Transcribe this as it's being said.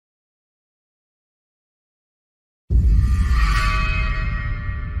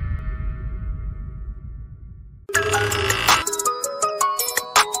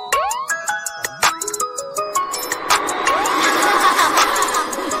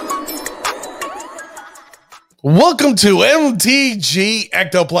Welcome to MTG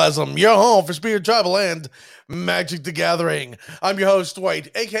Ectoplasm, your home for Spirit Tribal and Magic the Gathering. I'm your host, Dwight,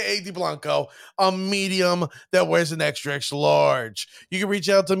 aka DeBlanco, a medium that wears an extra, extra large. You can reach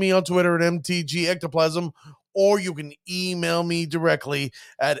out to me on Twitter at MTG Ectoplasm, or you can email me directly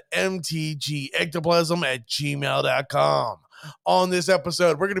at mtgectoplasm@gmail.com. On this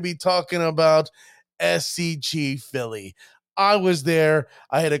episode, we're going to be talking about SCG Philly. I was there.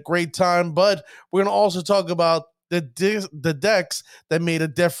 I had a great time, but we're going to also talk about the decks that made a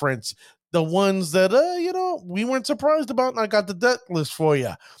difference. The ones that, we weren't surprised about, and I got the deck list for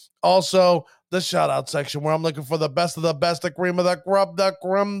you. Also, the shout-out section where I'm looking for the best of the best, the cream of the crop, the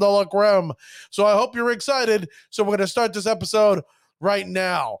creme de la creme. So I hope you're excited. So we're going to start this episode right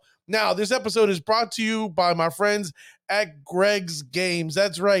now. Now, this episode is brought to you by my friends at Greg's Games.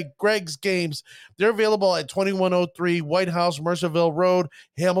 That's right, Greg's Games. They're available at 2103 White House, Mercerville Road,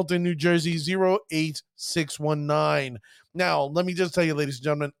 Hamilton, New Jersey, 08619. Now, let me just tell you, ladies and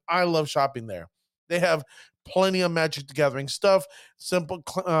gentlemen, I love shopping there. They have plenty of Magic the Gathering stuff, simple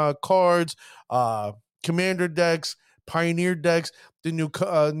cards, commander decks, pioneer decks, the new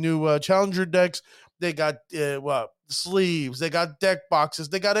challenger decks. They got sleeves, they got deck boxes,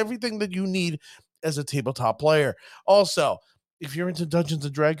 they got everything that you need as a tabletop player. Also, if you're into Dungeons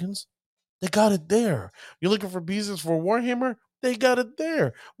and Dragons, they got it there. You're looking for pieces for Warhammer, they got it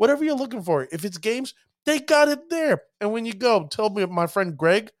there. Whatever you're looking for, if it's games, they got it there. And when you go, tell me my friend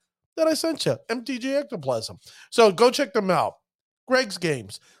Greg that I sent you, MTG Ectoplasm. So go check them out. Greg's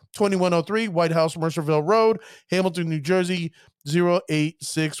Games, 2103 White House, Mercerville Road, Hamilton, New Jersey,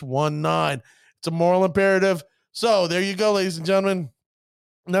 08619. It's a moral imperative. So there you go, ladies and gentlemen.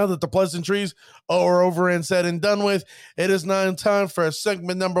 Now that the pleasantries are over and said and done with, it is now time for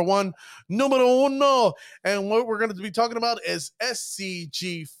segment number one, numero uno. And what we're going to be talking about is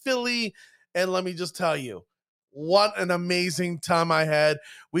SCG Philly. And let me just tell you, what an amazing time I had.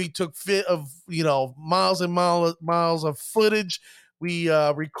 We took miles and miles of footage. We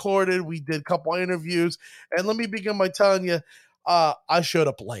recorded. We did a couple interviews. And let me begin by telling you, I showed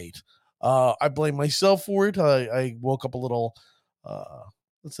up late. I blame myself for it. I woke up a little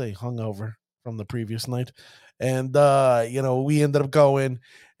let's say hungover from the previous night. And we ended up going,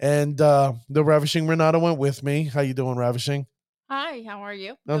 and the Ravishing Renata went with me. How you doing, Ravishing? Hi, how are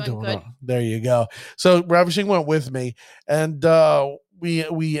you? I'm Doing doing good. there you go. So Ravishing went with me, and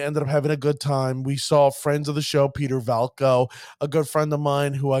we ended up having a good time. We saw friends of the show, Peter Valco, a good friend of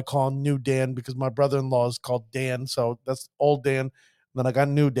mine who I call New Dan because my brother-in-law is called Dan, so that's old Dan. Then I got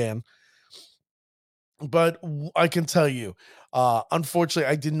New Dan. But I can tell you,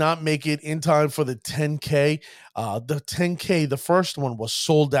 unfortunately, I did not make it in time for the 10K. The 10K, the first one was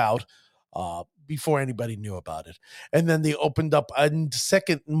sold out before anybody knew about it. And then they opened up a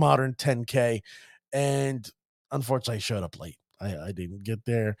second modern 10K. And unfortunately, I showed up late. I didn't get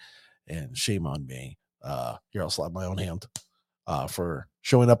there. And shame on me. Here, I'll slap my own hand for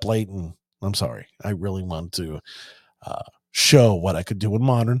showing up late. And I'm sorry. I really want to show what I could do in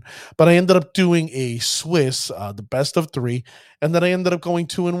modern. But I ended up doing a Swiss, the best of three, and then I ended up going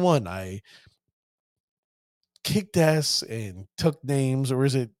 2-1. I kicked ass and took names, or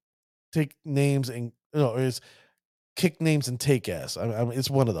is it take names and no, is kick names and take ass? It's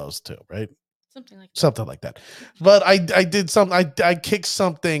one of those two, right? Something like that. But I did something. I kicked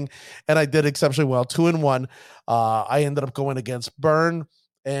something, and I did exceptionally well. 2-1. I ended up going against Burn,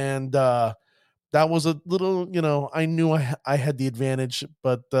 and that was a little, I knew I had the advantage,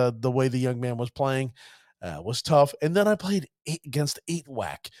 but the way the young man was playing was tough. And then I played against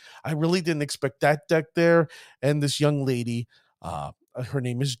 8-Whack. I really didn't expect that deck there. And this young lady, her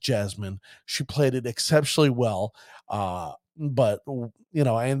name is Jasmine. She played it exceptionally well. But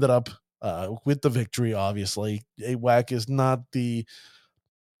I ended up with the victory, obviously. 8-Whack is not the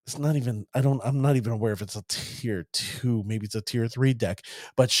it's not even I'm not even aware if it's a tier 2, maybe it's a tier 3 deck,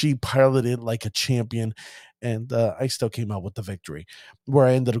 but she piloted like a champion, and I still came out with the victory, where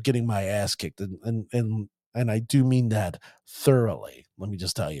I ended up getting my ass kicked, and I do mean that thoroughly. Let me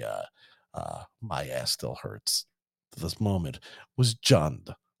just tell you, my ass still hurts to this moment. Was John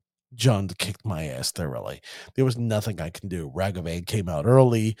kicked my ass thoroughly. There was nothing I can do. Ragavan came out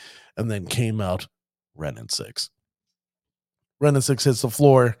early, and then came out Renin 6. Renin 6 hits the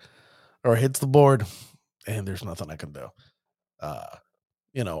floor, or hits the board, and there's nothing I can do. Uh,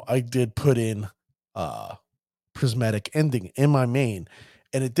 I did put in prismatic ending in my main,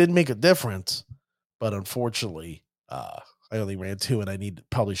 and it did make a difference, but unfortunately, I only ran 2, and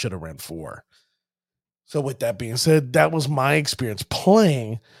probably should have ran 4. So with that being said, that was my experience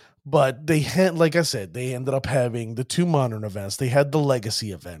playing. But they had, like I said, they ended up having the two modern events. They had the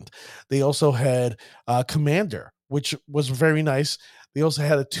legacy event. They also had Commander, which was very nice. They also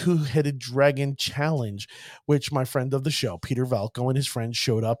had a two-headed dragon challenge, which my friend of the show, Peter Valco, and his friends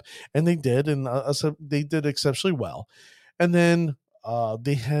showed up, and they did, and so they did exceptionally well. And then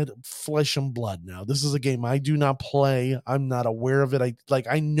they had Flesh and Blood. Now, this is a game I do not play. I'm not aware of it.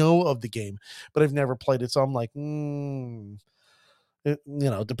 I know of the game, but I've never played it. So I'm like,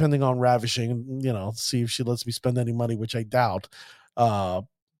 depending on Ravishing, see if she lets me spend any money, which I doubt. Uh,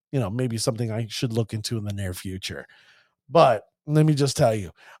 maybe something I should look into in the near future. But let me just tell you,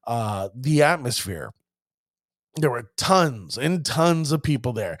 the atmosphere. There were tons and tons of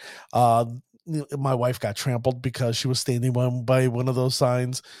people there. My wife got trampled because she was standing by one of those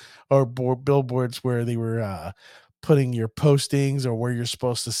signs or billboards where they were putting your postings or where you're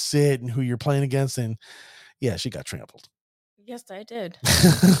supposed to sit and who you're playing against, and yeah, she got trampled. Yes, I did.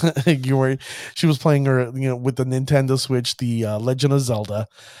 She was playing her, with the Nintendo Switch, the Legend of Zelda,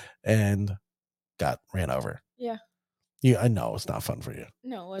 and got ran over. Yeah. Yeah, I know it's not fun for you.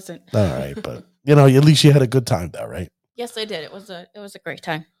 No, it wasn't. All right, but at least you had a good time though, right? Yes, I did. It was a great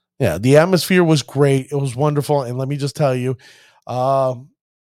time. Yeah, the atmosphere was great. It was wonderful, and let me just tell you,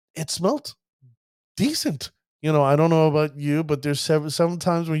 it smelled decent. I don't know about you, but there's several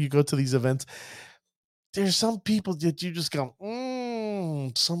times when you go to these events, there's some people that you just go,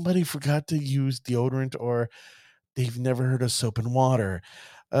 somebody forgot to use deodorant or they've never heard of soap and water.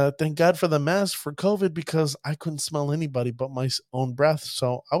 Thank God for the mask for COVID because I couldn't smell anybody but my own breath.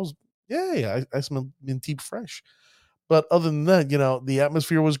 So I was, I smelled minty fresh. But other than that, the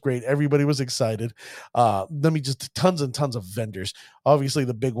atmosphere was great. Everybody was excited. Let me just tons and tons of vendors. Obviously,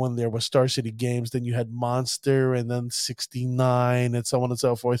 the big one there was Star City Games. Then you had Monster, and then 69, and so on and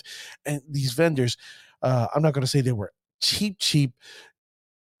so forth. And these vendors, I'm not going to say they were cheap,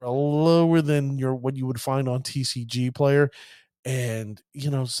 lower than what you would find on TCG Player, and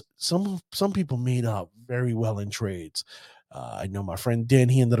some people made up very well in trades. I know my friend Dan,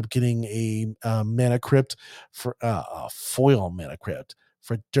 he ended up getting a mana crypt for a foil mana crypt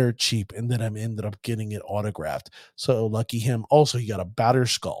for dirt cheap, and then I ended up getting it autographed. So lucky him. Also, he got a Batter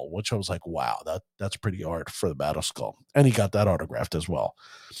Skull, which I was like, wow, that's pretty art for the Batter Skull, and he got that autographed as well.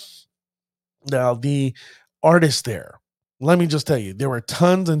 Now the artists there, let me just tell you, there were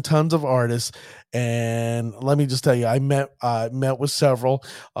tons and tons of artists, and let me just tell you, I met with several.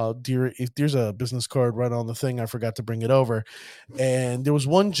 If there's a business card right on the thing, I forgot to bring it over, and there was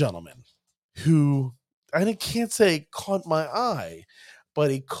one gentleman who I can't say caught my eye,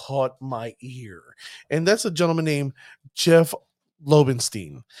 but he caught my ear, and that's a gentleman named Jeff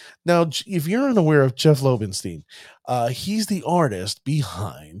Lobenstein. Now, if you're unaware of Jeff Lobenstein, he's the artist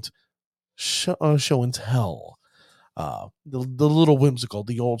behind Show and Tell, the little whimsical,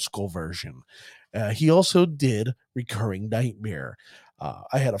 the old school version. He also did Recurring Nightmare.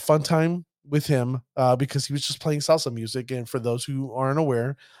 I had a fun time with him because he was just playing salsa music. And for those who aren't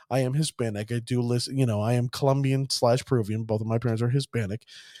aware, I am Hispanic. I do listen, I am Colombian/Peruvian. Both of my parents are Hispanic.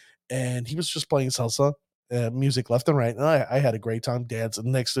 And he was just playing salsa music left and right. And I had a great time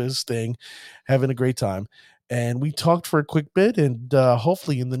dancing next to his thing, having a great time. And we talked for a quick bit, and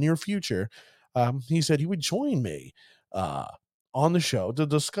hopefully in the near future, he said he would join me uh, on the show to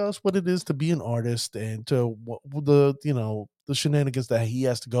discuss what it is to be an artist and to the shenanigans that he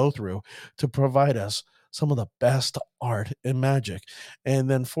has to go through to provide us some of the best art and magic. And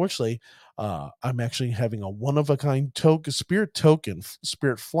then, fortunately, I'm actually having a one of a kind spirit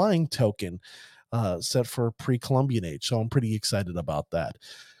flying token set for pre-Columbian age. So I'm pretty excited about that.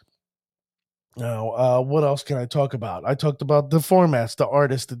 Now, what else can I talk about? I talked about the formats, the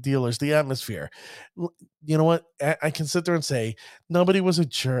artists, the dealers, the atmosphere. You know what? I can sit there and say nobody was a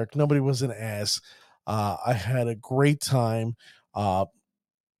jerk, nobody was an ass. I had a great time. Let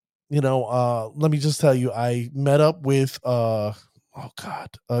me just tell you, I met up with Corey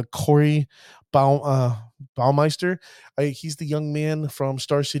Baumeister. He's the young man from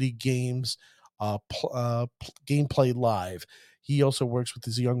Star City Games, Gameplay Live. He also works with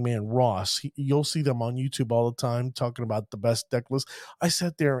this young man Ross. You'll see them on YouTube all the time talking about the best deck list. I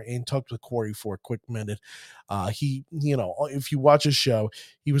sat there and talked with Corey for a quick minute. If you watch his show,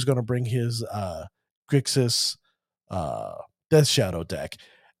 he was going to bring his Grixis Death Shadow deck,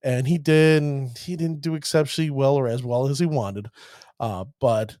 and he didn't do exceptionally well or as well as he wanted,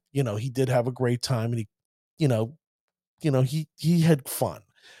 but he did have a great time, and he had fun,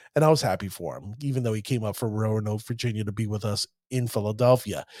 and I was happy for him, even though he came up from Roanoke, Virginia, to be with us in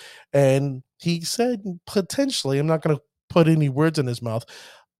Philadelphia. And he said potentially, I'm not going to put any words in his mouth,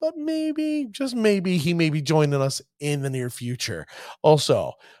 but maybe, just maybe, he may be joining us in the near future.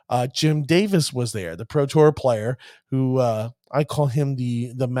 Also, Jim Davis was there, the Pro Tour player who I call him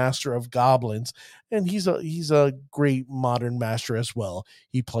the master of goblins, and he's a great modern master as well.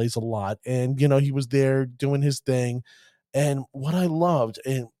 He plays a lot, and he was there doing his thing. And what I loved,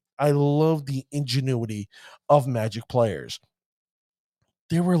 and I love the ingenuity of Magic players.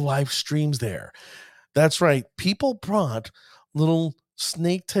 There were live streams there. That's right. People brought little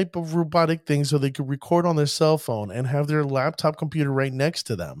snake type of robotic things so they could record on their cell phone and have their laptop computer right next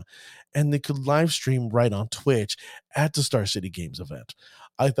to them. And they could live stream right on Twitch at the Star City Games event.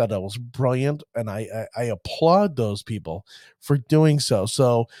 I thought that was brilliant, and I applaud those people for doing so.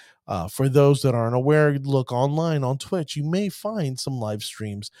 So, for those that aren't aware, look online on Twitch. You may find some live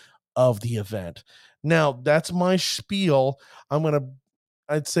streams of the event. Now, that's my spiel.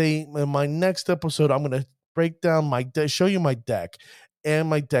 I'd say in my next episode, I'm going to break down show you my deck and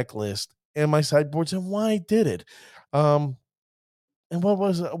my deck list and my sideboards and why I did it. And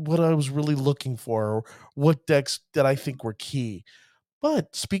what I was really looking for, or what decks that I think were key.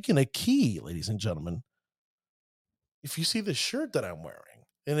 But speaking of key, ladies and gentlemen, if you see the shirt that I'm wearing,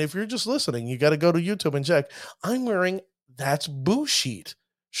 and if you're just listening, you got to go to YouTube and check. I'm wearing That's Boo Sheet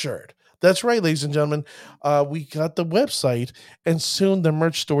shirt. That's right, ladies and gentlemen. We got the website, and soon the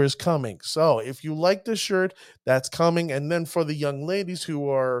merch store is coming. So if you like this shirt, that's coming. And then for the young ladies who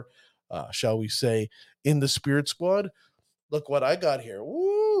are, shall we say, in the Spirit Squad, look what I got here.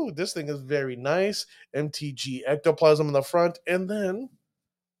 Woo! This thing is very nice. MTG ectoplasm in the front, and then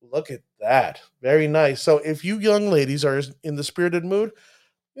look at that. Very nice. So if you young ladies are in the spirited mood,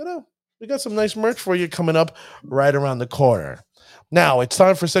 we got some nice merch for you coming up right around the corner. Now it's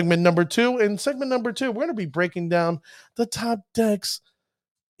time for segment number 2. In segment number 2, we're going to be breaking down the top decks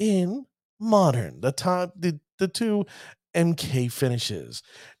in Modern, the two MK finishes.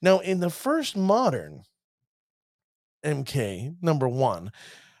 Now, in the first Modern MK, number 1,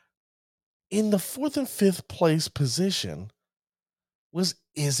 in the 4th and 5th place position was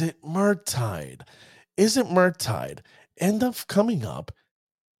Izzet Murktide. Izzet Murktide end up coming up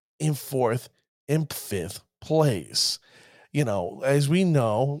in 4th and 5th place. As we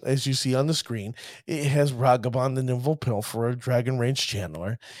know, as you see on the screen, it has Ragavan the Nimble Pilferer, Dragon Range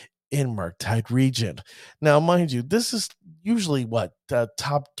Channeler in Murktide Regent. Now, mind you, this is usually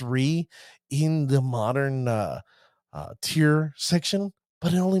top 3 in the Modern tier section,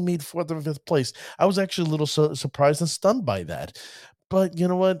 but it only made 4th and 5th place. I was actually a little surprised and stunned by that. But you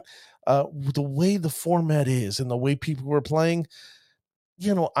know what? The way the format is and the way people were playing,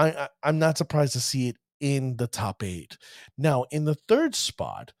 I'm not surprised to see it in the top 8. Now, in the 3rd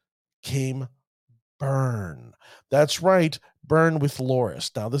spot came Burn. That's right, Burn with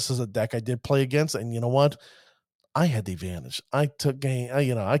Loris. Now, this is a deck I did play against, and you know what? I had the advantage. I took game.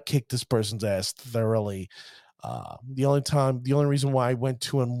 I kicked this person's ass thoroughly. The only reason why I went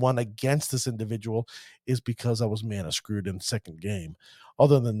 2-1 against this individual is because I was mana screwed in second game.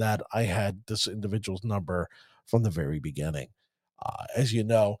 Other than that, I had this individual's number from the very beginning. As you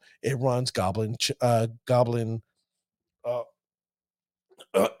know, it runs Goblin Goblin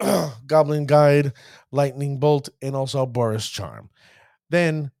Guide, Lightning Bolt, and also Boris Charm.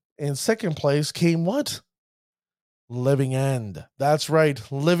 Then in second place came what? Living End. That's right.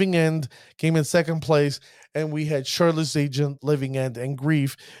 Living End came in second place, and we had Charlotte's Agent, Living End, and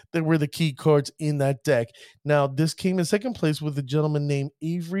Grief that were the key cards in that deck. Now, this came in second place with a gentleman named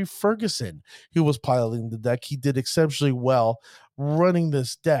Avery Ferguson, who was piloting the deck. He did exceptionally well running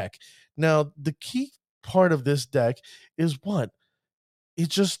this deck. Now, the key part of this deck is what?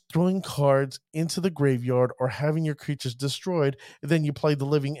 It's just throwing cards into the graveyard or having your creatures destroyed, and then you play the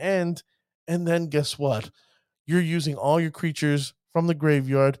Living End, and then guess what? You're using all your creatures from the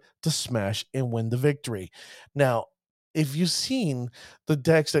graveyard to smash and win the victory. Now, if you've seen the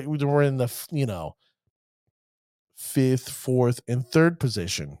decks that were in the, 5th, 4th, and 3rd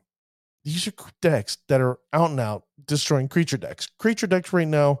position, these are decks that are out and out destroying creature decks. Creature decks right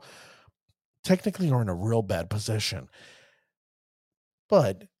now technically are in a real bad position.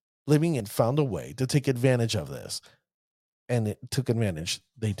 But Living End found a way to take advantage of this. And it took advantage.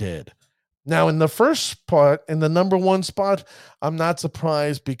 They did. Now, in the first spot, in the number 1 spot, I'm not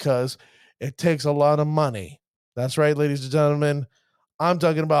surprised because it takes a lot of money. That's right, ladies and gentlemen. I'm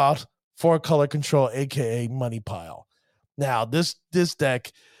talking about 4-color control, aka Money Pile. Now, this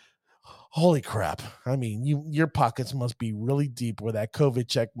deck, holy crap. I mean, your pockets must be really deep where that COVID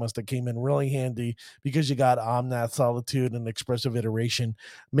check must have came in really handy because you got Omnath Solitude and Expressive Iteration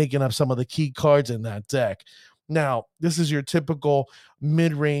making up some of the key cards in that deck. Now, this is your typical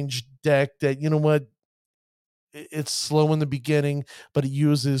mid-range deck that, you know what? it's slow in the beginning, but it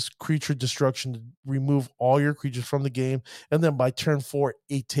uses creature destruction to remove all your creatures from the game. And then by turn 4,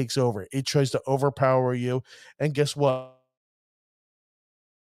 it takes over. It tries to overpower you. And guess what?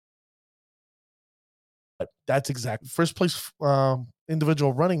 That's exact. First place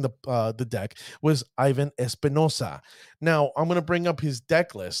individual running the deck was Ivan Espinosa. Now I'm going to bring up his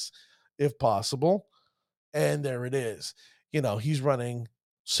deck list if possible, and there it is. He's running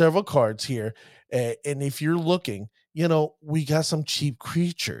several cards here, and if you're looking, we got some cheap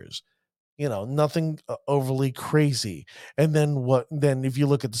creatures. Nothing overly crazy. And then what? Then if you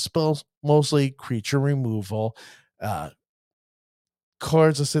look at the spells, mostly creature removal.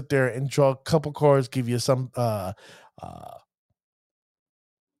 Cards to sit there and draw a couple cards, give you some uh uh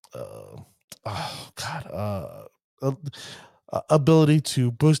oh god ability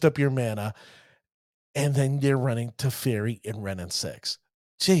to boost up your mana, and then you're running Teferi and Ren and 6.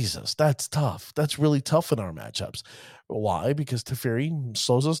 Jesus, that's tough. That's really tough in our matchups. Why? Because Teferi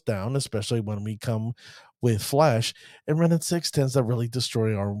slows us down, especially when we come with Flash, and Ren and 6 tends to really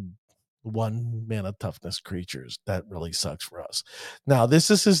destroy our one mana toughness creatures. That really sucks for us. Now, this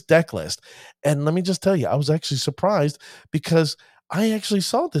is his deck list. And let me just tell you, I was actually surprised because I actually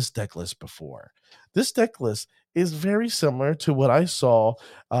saw this deck list before. This deck list is very similar to what I saw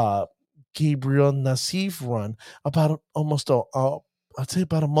Gabriel Nassif run about I'd say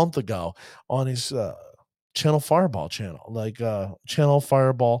about a month ago on his Channel Fireball channel, like Channel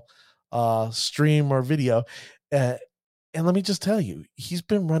Fireball stream or video. Uh, and let me just tell you, he's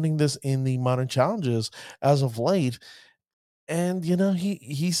been running this in the Modern Challenges as of late, and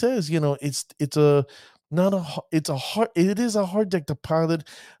he says it's a not a it's a hard it is a hard deck to pilot,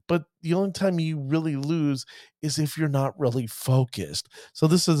 but the only time you really lose is if you're not really focused. So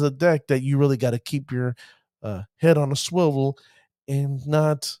this is a deck that you really got to keep your head on a swivel and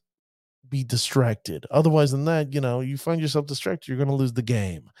not be distracted. Otherwise than that, you find yourself distracted, you're going to lose the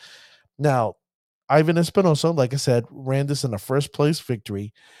game. Now, Ivan Espinosa, like I said, ran this in a first place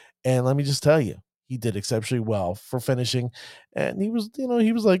victory. And let me just tell you, he did exceptionally well for finishing. And he was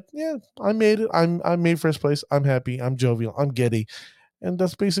like, yeah, I made it. I made first place. I'm happy. I'm jovial. I'm giddy. And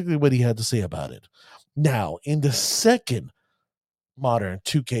that's basically what he had to say about it. Now, in the second modern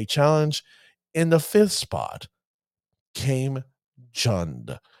 2K challenge, in the fifth spot came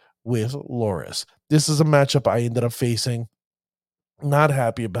Jund with Loris. This is a matchup I ended up facing. Not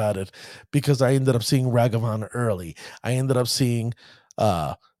happy about it because I ended up seeing Ragavan early. I ended up seeing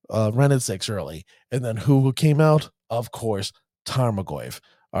Ren and 6 early. And then who came out? Of course, Tarmogoyf,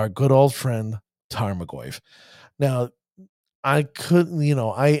 our good old friend Tarmogoyf. Now, I couldn't,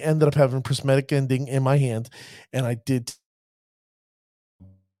 I ended up having prismatic ending in my hand, and I did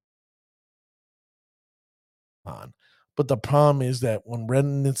on. But the problem is that when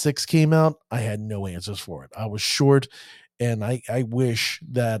Ren and 6 came out, I had no answers for it. I was short, and I wish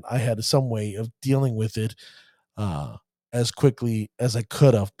that I had some way of dealing with it uh, as quickly as I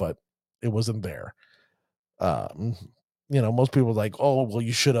could have, but it wasn't there. Um, most people are like, oh, well,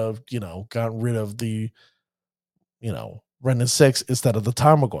 you should have, gotten rid of the, Ren and 6 instead of the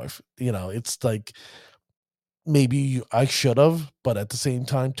Tarmogoyf. It's like maybe I should have, but at the same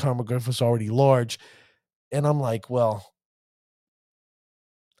time, Tarmogoyf was already large. And I'm like, well,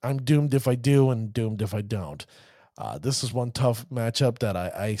 I'm doomed if I do and doomed if I don't. This is one tough matchup that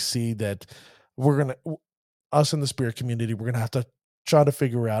I see that us in the Spirit community, we're going to have to try to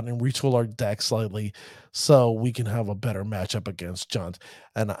figure out and retool our deck slightly so we can have a better matchup against Jund.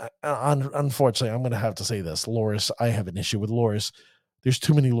 And unfortunately, I'm going to have to say this. Loris, I have an issue with Loris. There's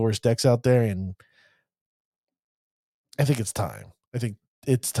too many Loris decks out there, and I think it's time. I think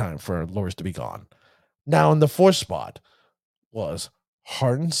it's time for Loris to be gone. Now, in the fourth spot was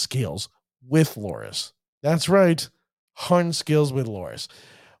Hardened Scales with Loris. That's right. Hardened Scales with Loris.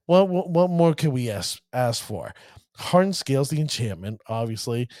 What more can we ask for? Hardened Scales, the enchantment,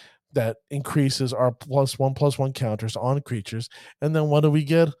 obviously, that increases our +1/+1 counters on creatures. And then what do we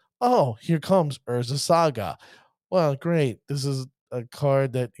get? Oh, here comes Urza Saga. Well, great. This is a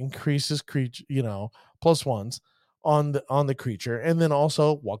card that increases creature, +1s on the creature, and then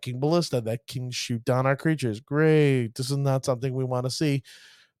also Walking Ballista that can shoot down our creatures. Great. This is not something we want to see,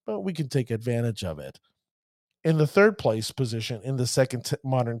 but we can take advantage of it. In the third place position in the second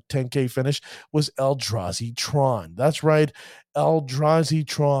modern 10K finish was Eldrazi Tron. That's right, Eldrazi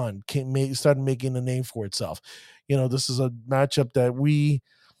Tron started making a name for itself. This is a matchup that we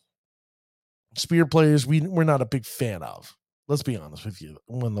Spear players we're not a big fan of. Let's be honest with you,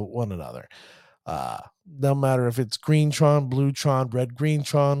 one another. No matter if it's Green Tron, Blue Tron, Green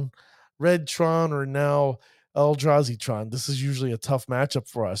Tron, Red Tron, or now Eldrazi Tron, this is usually a tough matchup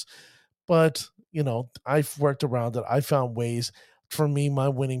for us. But I've worked around it. I found ways. For me, my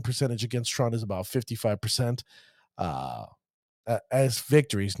winning percentage against Tron is about 55%. Uh, as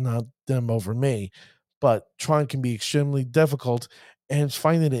victories, not them over me. But Tron can be extremely difficult, and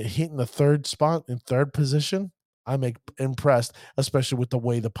finding it hitting the third spot in third position, I'm impressed, especially with the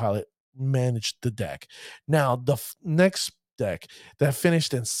way the pilot managed the deck. Now, the next deck that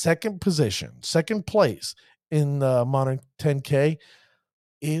finished in second position, second place in the Modern 10K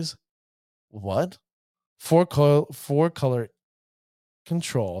is what? Four color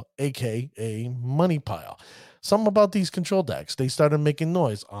control, aka Money Pile. Something about these control decks, they started making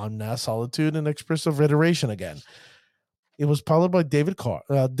noise on Mass Solitude and Expressive Iteration again. It was piloted by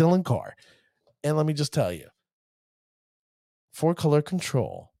Dylan Carr. And let me just tell you, Four Color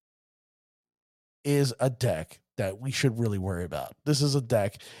Control is a deck that we should really worry about. This is a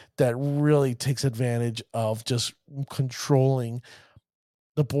deck that really takes advantage of just controlling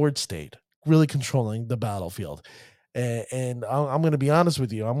the board state, really controlling the battlefield. And I'm going to be honest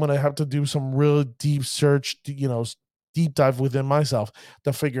with you. I'm going to have to do some real deep search, deep dive within myself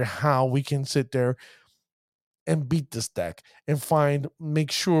to figure how we can sit there and beat this deck and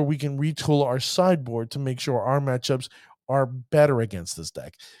make sure we can retool our sideboard to make sure our matchups are better against this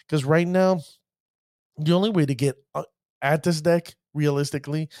deck. Because right now, the only way to get at this deck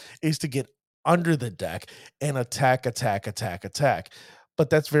realistically is to get under the deck and attack. But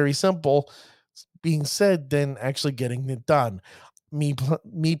that's very simple being said than actually getting it done. Me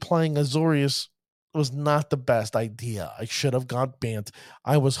playing Azorius was not the best idea. I should have got banned.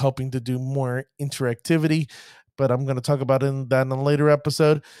 I was hoping to do more interactivity, but I'm going to talk about that in a later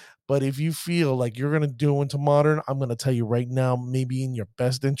episode. But if you feel like you're going to do into Modern, I'm going to tell you right now, maybe in your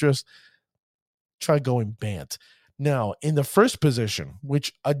best interest, try going Bant. Now, in the first position,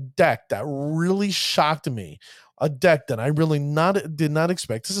 which a deck that really shocked me, a deck that I really did not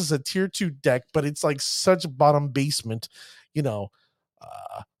expect. This is a tier 2 deck, but it's like such bottom basement,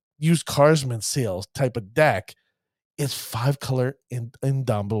 used carsman sales type of deck. It's 5-color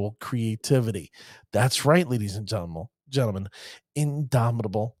Indomitable Creativity. That's right, ladies and gentlemen.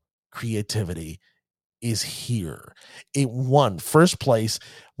 Indomitable Creativity is here. It won first place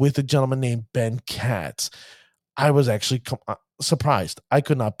with a gentleman named Ben Katz. I was actually surprised. I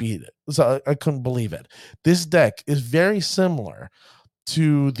could not beat it. So I couldn't believe it. This deck is very similar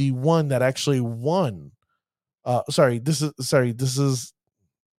to the one that actually won. This is.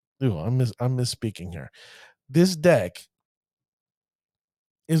 Ooh, I'm misspeaking here. This deck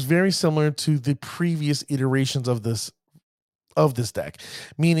is very similar to the previous iterations of this deck,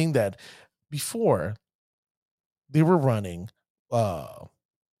 meaning that before they were running Emrakul,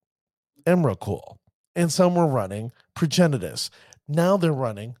 and some were running Progenitus. Now they're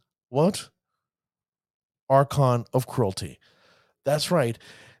running what? Archon of Cruelty. That's right.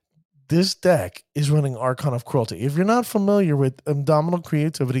 This deck is running Archon of Cruelty. If you're not familiar with Indomitable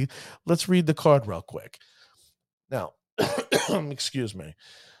Creativity, let's read the card real quick. Now, excuse me.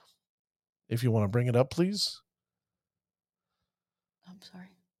 If you want to bring it up, please. I'm sorry.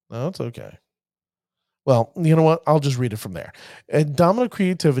 No, it's okay. Well, you know what? I'll just read it from there. Indomitable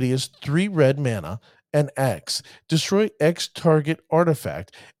Creativity is 3 red mana and X. Destroy X target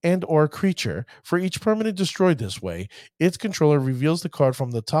artifact and or creature. For each permanent destroyed this way, its controller reveals the card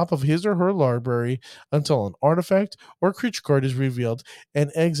from the top of his or her library until an artifact or creature card is revealed and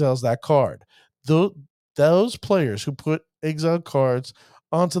exiles that card. Those players who put exiled cards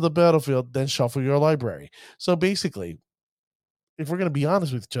onto the battlefield then shuffle your library. So basically, if we're going to be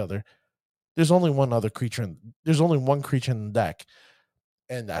honest with each other, there's only one creature in the deck.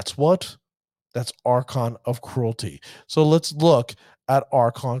 And that's what? That's Archon of Cruelty. So let's look at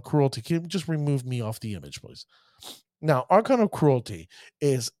Archon Cruelty. Can you just remove me off the image, please? Now, Archon of Cruelty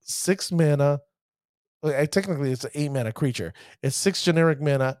is 6 mana. Technically, it's an 8 mana creature. It's 6 generic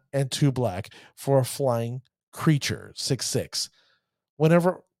mana and 2 black for a flying creature, 6/6.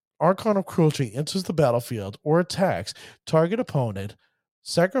 Whenever Archon of Cruelty enters the battlefield or attacks target opponent,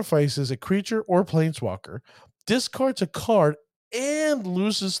 sacrifices a creature or planeswalker, discards a card, and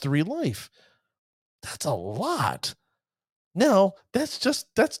loses 3 life. That's a lot. Now, that's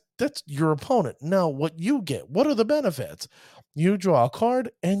your opponent. Now, what you get, what are the benefits? You draw a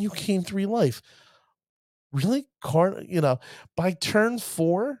card and you gain 3 life. Really? By turn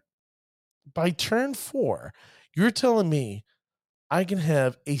 4, you're telling me I can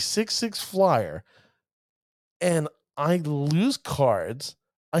have a 6/6 flyer and I lose cards.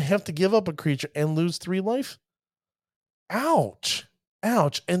 I have to give up a creature and lose 3 life? Ouch.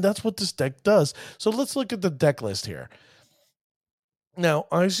 And that's what this deck does. So let's look at the deck list here. Now,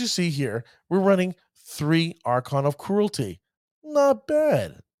 as you see here, we're running 3 Archon of Cruelty. Not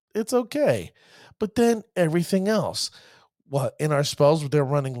bad. It's okay. But then everything else. What in our spells, they're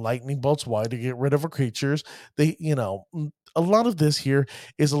running lightning bolts. Why? To get rid of our creatures. A lot of this here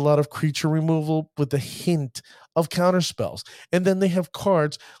is a lot of creature removal with a hint of counter spells. And then they have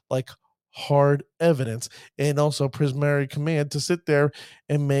cards like Hard Evidence and also Prismari Command to sit there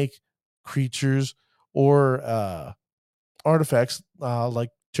and make creatures or artifacts like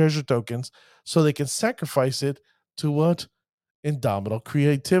treasure tokens so they can sacrifice it to what? Indomitable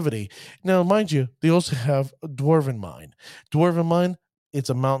creativity. Now, mind you, they also have a Dwarven Mine. Dwarven Mine,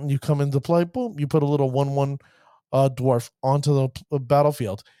 it's a mountain you come into play, boom, you put a little 1/1 dwarf onto the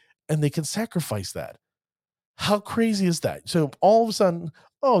battlefield, and they can sacrifice that. How crazy is that? So all of a sudden,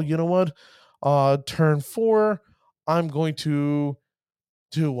 oh, you know what? Turn 4, I'm going to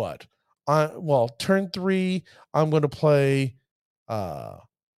do what? Turn 3, I'm going to play uh,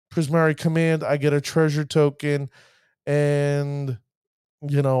 Prismari Command. I get a treasure token, and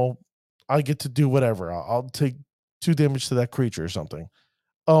you know, I get to do whatever. I'll take 2 damage to that creature or something.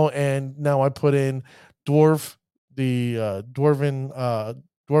 Oh, and now I put in dwarf the dwarven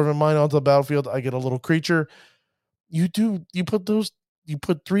mine onto the battlefield. I get a little creature. You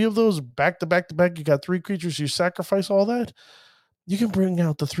put 3 of those back to back to back. You got 3 creatures. You sacrifice all that. You can bring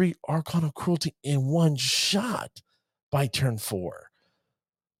out the 3 Archon of Cruelty in one shot by turn 4.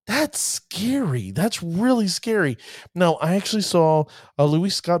 That's scary. That's really scary. Now, I actually saw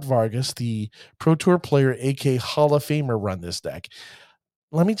Luis Scott Vargas, the Pro Tour player, aka Hall of Famer, run this deck.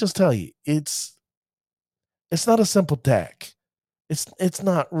 Let me just tell you, it's not a simple deck. It's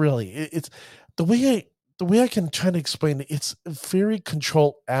not really. It's the way I can try to explain it. It's very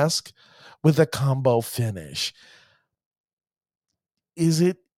control-esque with a combo finish. Is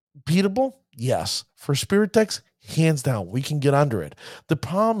it beatable? Yes. For Spirit decks, hands down, we can get under it. The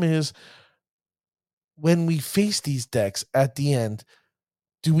problem is when we face these decks at the end,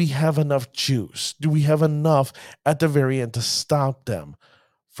 do we have enough juice? Do we have enough at the very end to stop them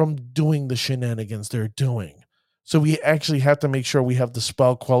from doing the shenanigans they're doing? So we actually have to make sure we have the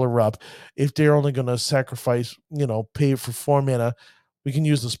spell queller up. If they're only going to sacrifice, pay for 4 mana, we can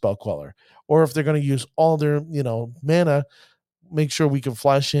use the spell queller. Or if they're going to use all their, mana, make sure we can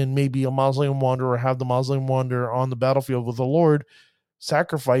flash in maybe a Mausoleum Wanderer or have the Mausoleum Wanderer on the battlefield with the Lord,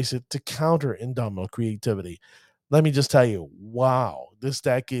 sacrifice it to counter Indomitable Creativity. Let me just tell you, wow, this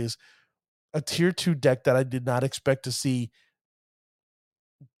deck is a tier 2 deck that I did not expect to see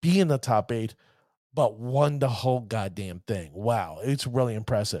be in the top 8, but won the whole goddamn thing. Wow, it's really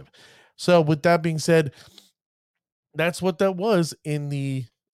impressive. So with that being said, that's what that was in the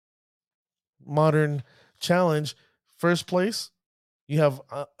Modern Challenge. First place, you have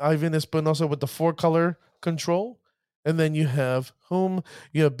Ivan Espinosa with the 4-color control. And then you have whom?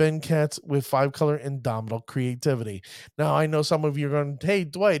 You have Ben Katz with 5-color Indomitable Creativity. Now, I know some of you are going, hey,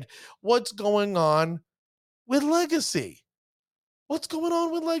 Dwight, what's going on with Legacy? What's going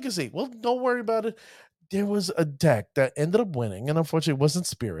on with Legacy? Well, don't worry about it. There was a deck that ended up winning, and unfortunately, it wasn't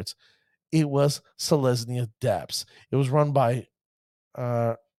Spirits. It was Selesnya Depths. It was run by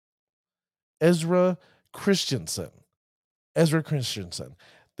Ezra Christensen.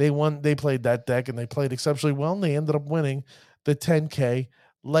 They played that deck and they played exceptionally well, and they ended up winning the 10K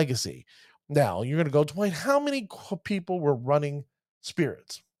Legacy. Now, you're going to go, Dwight, how many people were running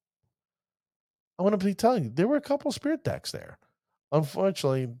Spirits? I want to be telling you, there were a couple Spirit decks there.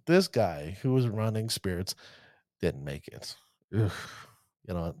 Unfortunately, this guy who was running Spirits didn't make it. Ugh.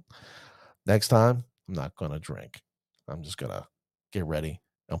 You know what? Next time, I'm not going to drink. I'm just going to get ready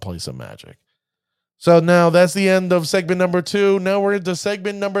and play some Magic. So now that's the end of segment number 2. Now we're into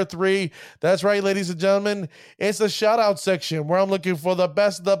segment number 3. That's right, ladies and gentlemen. It's the shout out section where I'm looking for the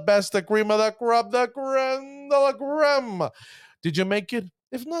best, the cream of the crop, the creme de la creme. Did you make it?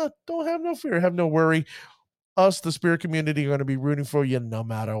 If not, don't have no fear, have no worry. Us, the Spirit community, are going to be rooting for you no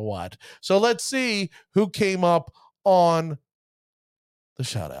matter what. So let's see who came up on the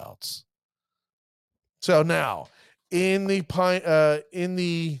shout outs. So now in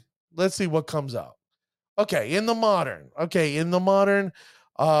the let's see what comes up. Okay, in the modern,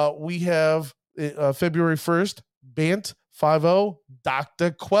 we have February 1st, Bant 50,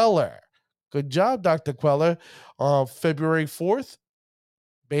 Dr. Queller. Good job, Dr. Queller. February 4th,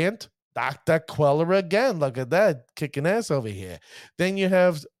 Bant, Dr. Queller again. Look at that, kicking ass over here. Then you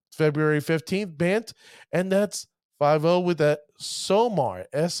have February 15th, Bant, and that's 50 with that Somar,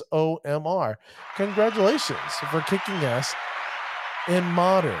 Somr. Congratulations for kicking ass in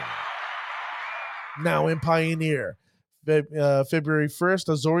modern. Now in Pioneer, February 1st,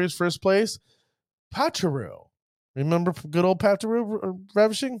 Azorius first place. Pataru. Remember good old Pataru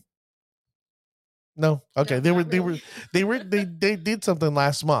ravishing? No, okay. No, They did something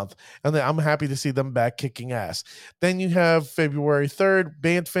last month, and I'm happy to see them back kicking ass. Then you have February 3rd,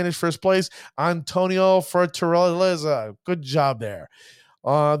 band finish first place, Antonio Fortaleza. Good job there.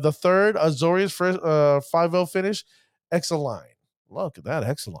 The third, Azorius first 5-0 finish, Exaline. Look at that,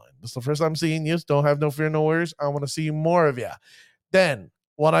 Exaline. This is the first time seeing you. Don't have no fear, no worries. I want to see more of you. Then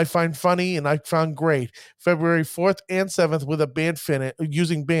what I find funny and I found great, February 4th and 7th with a band finish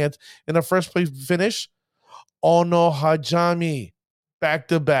using band in the first place finish. Ono Hajime, back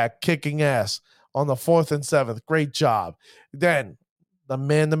to back, kicking ass on the 4th and 7th. Great job. Then the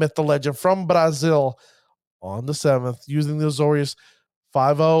man, the myth, the legend from Brazil on the 7th using the Azorius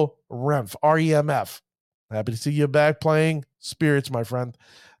 5-0 REMF, REMF. Happy to see you back playing Spirits, my friend.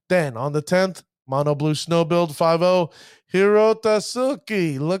 Then on the 10th, Mono Blue Snow Build 5-0,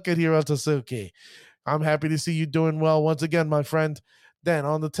 Hirotasuki. Look at Hirotasuki. I'm happy to see you doing well once again, my friend. Then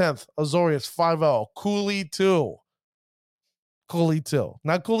on the 10th, Azorius 5-0, Cooley 2. Cooley 2.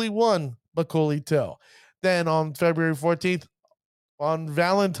 Not Cooley 1, but Cooley 2. Then on February 14th, on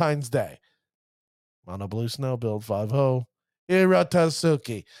Valentine's Day, Mono Blue Snow Build 5-0,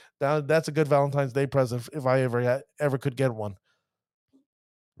 Hirotasuki. That's a good Valentine's Day present if I ever could get one.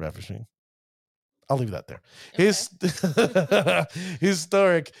 Ravishing. I'll leave that there. Okay.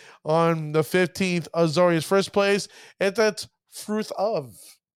 Historic on the 15th, Azorius first place. And that's Fruit of.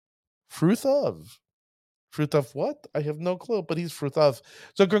 Fruit of what? I have no clue, but he's Fruit of.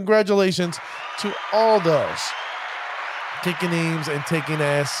 So congratulations to all those kicking names and taking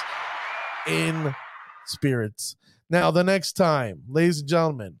ass in Spirits. Now, the next time, ladies and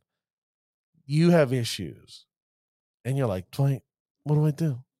gentlemen, you have issues and you're like, Dwight, what do I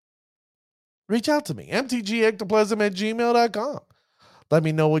do? Reach out to me, mtgectoplasm@gmail.com. Let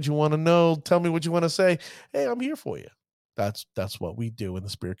me know what you want to know. Tell me what you want to say. Hey, I'm here for you. That's what we do in the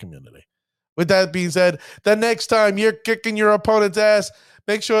spirit community. With that being said, the next time you're kicking your opponent's ass,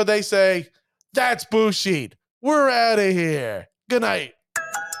 make sure they say, that's Bullshit. We're out of here. Good night.